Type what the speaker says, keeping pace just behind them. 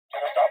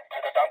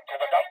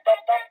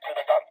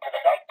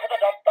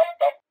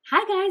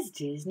Hi guys,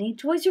 Disney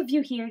Toys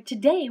Review here.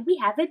 Today we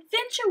have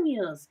adventure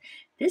wheels.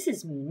 This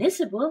is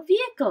municipal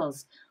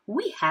vehicles.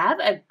 We have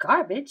a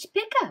garbage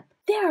pickup.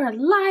 There are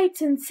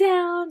lights and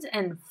sounds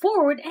and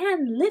forward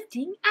and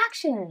lifting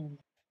action.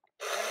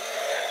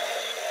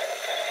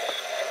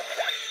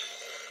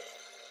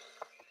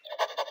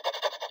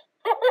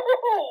 Ooh-wee!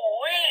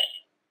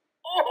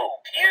 Ooh,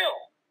 pew!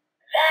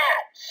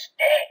 That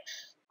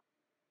stinks!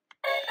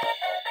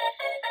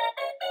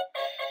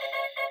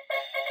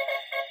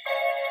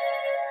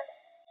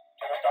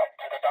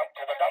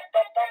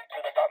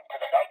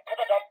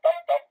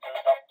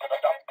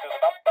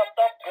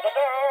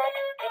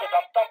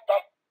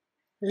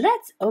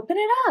 Let's open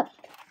it up.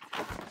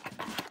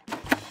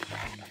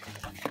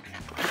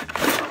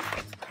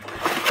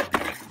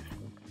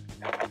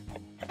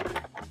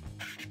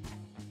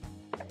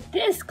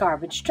 This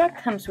garbage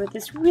truck comes with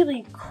this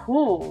really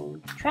cool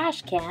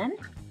trash can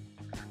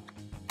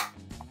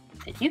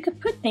that you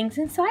could put things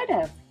inside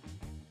of.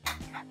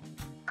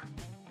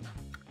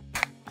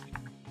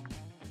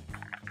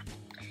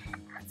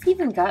 It's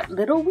even got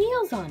little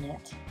wheels on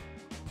it.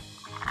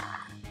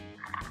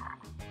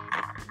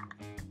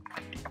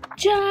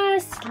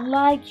 Just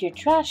like your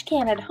trash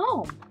can at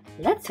home.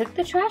 Let's hook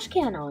the trash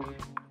can on.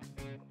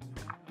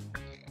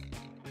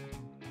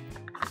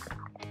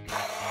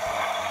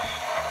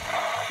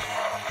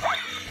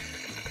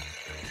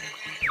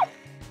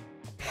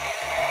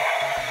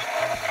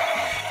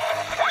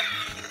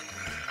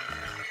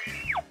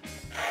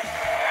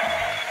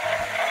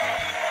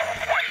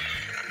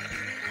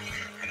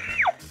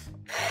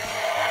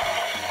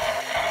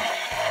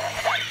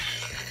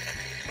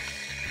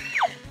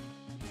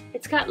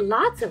 It's got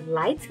lots of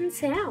lights and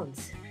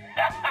sounds.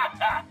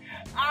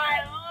 I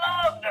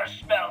love the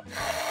smell.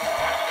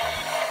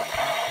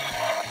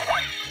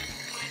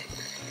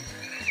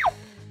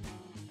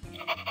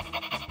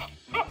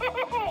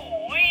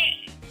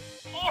 Ooh-wee!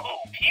 Ooh,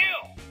 pew!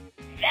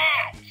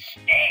 That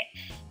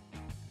stinks!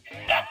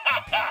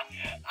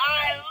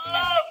 I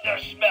love the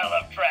smell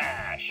of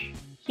trash.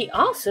 He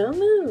also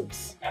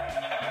moves.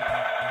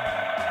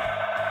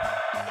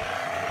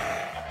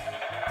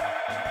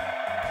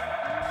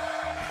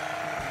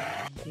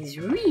 He's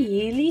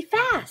really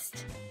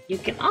fast. You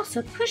can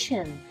also push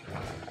him.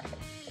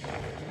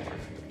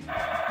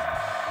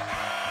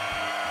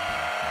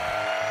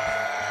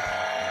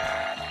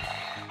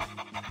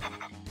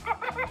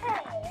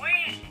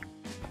 Ooh-wee!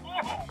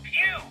 Ooh,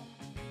 pew!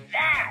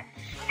 That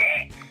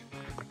stinks!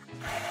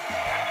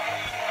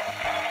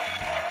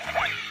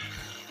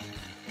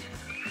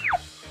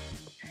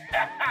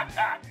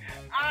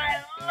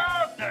 I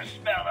love the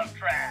smell of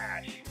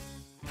trash.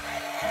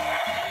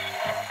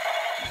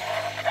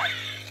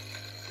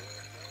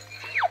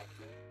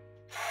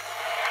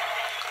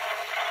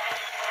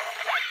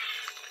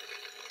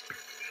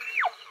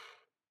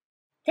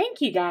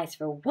 Thank you guys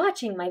for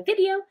watching my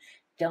video.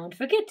 Don't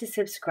forget to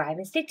subscribe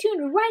and stay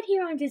tuned right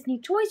here on Disney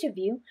Toys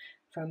Review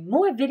for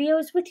more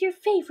videos with your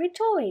favorite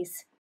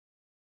toys.